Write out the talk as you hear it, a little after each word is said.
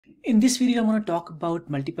In this video, I'm going to talk about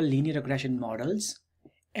multiple linear regression models,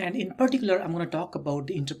 and in particular, I'm going to talk about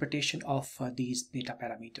the interpretation of these beta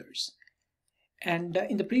parameters. And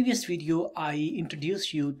in the previous video, I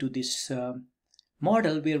introduced you to this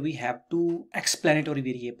model where we have two explanatory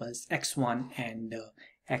variables, x1 and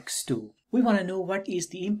x2. We want to know what is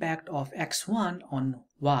the impact of x1 on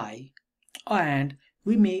y, and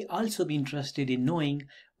we may also be interested in knowing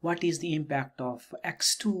what is the impact of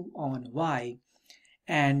x2 on y.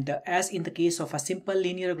 And as in the case of a simple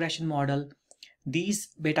linear regression model, these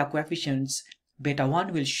beta coefficients, beta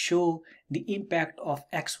 1 will show the impact of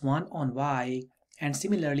x1 on y, and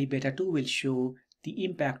similarly beta 2 will show the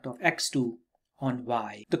impact of x2 on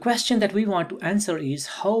y. The question that we want to answer is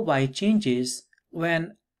how y changes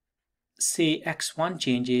when, say, x1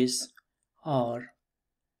 changes or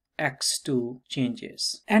x2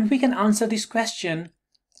 changes. And we can answer this question,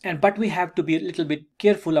 but we have to be a little bit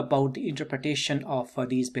careful about the interpretation of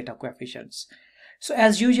these beta coefficients. So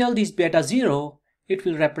as usual, this beta 0, it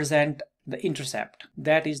will represent the intercept.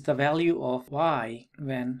 That is the value of y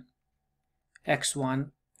when x1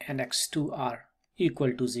 and x2 are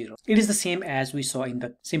equal to 0. It is the same as we saw in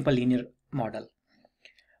the simple linear model.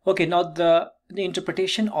 Okay, now the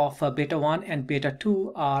interpretation of beta 1 and beta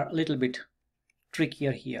 2 are a little bit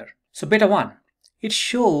trickier here. So beta 1, it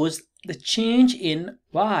shows the change in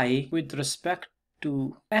y with respect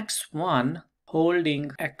to x1 holding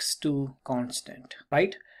x2 constant,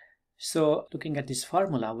 right? So looking at this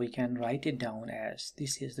formula, we can write it down as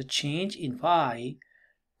this is the change in y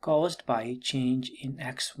caused by change in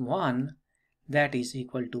x1, that is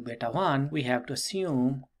equal to beta 1. We have to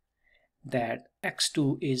assume that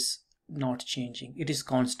x2 is not changing, it is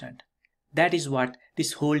constant. That is what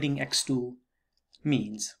this holding x2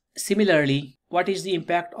 means. Similarly, what is the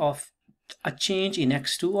impact of a change in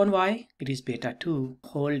x2 on y? It is beta 2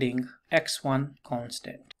 holding x1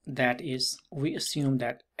 constant. That is, we assume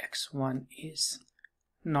that x1 is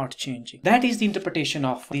not changing. That is the interpretation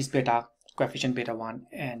of these beta coefficient beta 1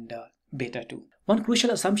 and beta 2. One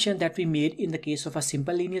crucial assumption that we made in the case of a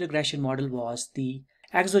simple linear regression model was the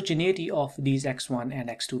exogeneity of these x1 and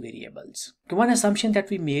x2 variables. One assumption that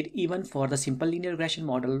we made even for the simple linear regression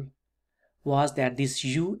model was that these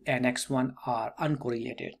u and x1 are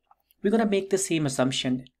uncorrelated. We're going to make the same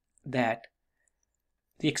assumption that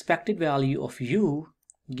the expected value of u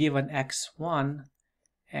given x1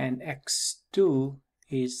 and x2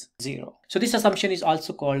 is 0. So this assumption is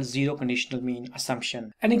also called zero conditional mean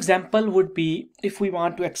assumption. An example would be if we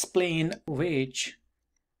want to explain wage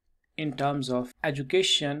in terms of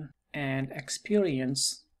education and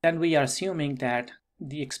experience, then we are assuming that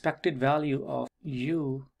the expected value of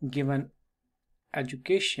u given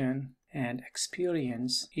education and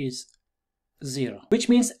experience is 0, which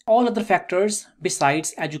means all other factors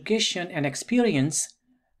besides education and experience,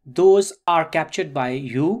 those are captured by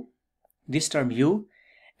u, this term u,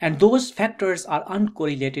 and those factors are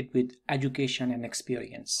uncorrelated with education and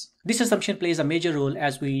experience. This assumption plays a major role,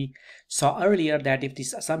 as we saw earlier, that if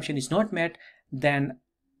this assumption is not met, then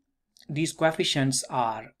these coefficients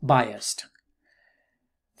are biased.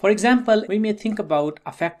 For example, we may think about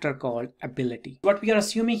a factor called ability. What we are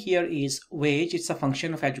assuming here is wage, it's a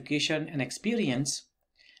function of education and experience,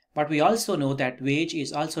 but we also know that wage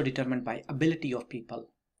is also determined by ability of people,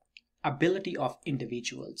 ability of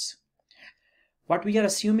individuals. What we are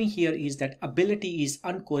assuming here is that ability is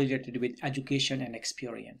uncorrelated with education and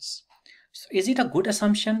experience. So is it a good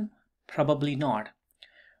assumption? Probably not.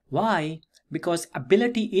 Why? Because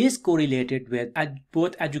ability is correlated with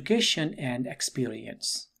both education and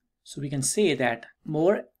experience. So we can say that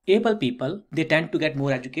more able people, they tend to get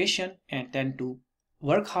more education and tend to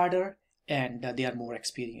work harder, and they are more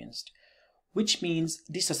experienced, which means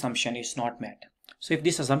this assumption is not met. So if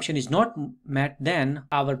this assumption is not met, then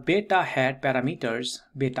our beta hat parameters,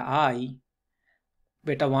 beta I,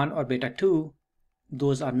 beta 1 or beta 2,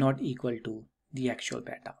 those are not equal to the actual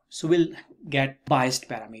beta. So we'll get biased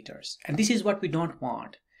parameters, and this is what we don't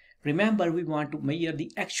want. Remember, we want to measure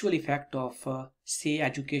the actual effect of say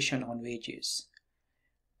education on wages,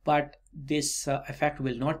 but this effect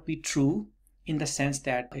will not be true in the sense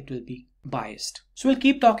that it will be biased. So we'll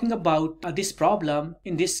keep talking about this problem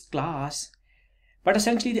in this class, but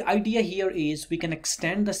essentially the idea here is we can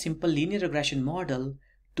extend the simple linear regression model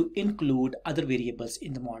to include other variables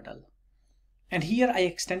in the model. And here I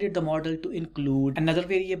extended the model to include another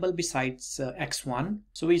variable besides x1.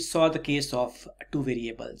 So we saw the case of two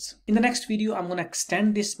variables. In the next video, I'm going to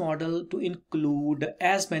extend this model to include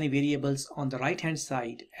as many variables on the right hand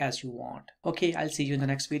side as you want. Okay, I'll see you in the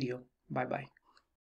next video. Bye bye.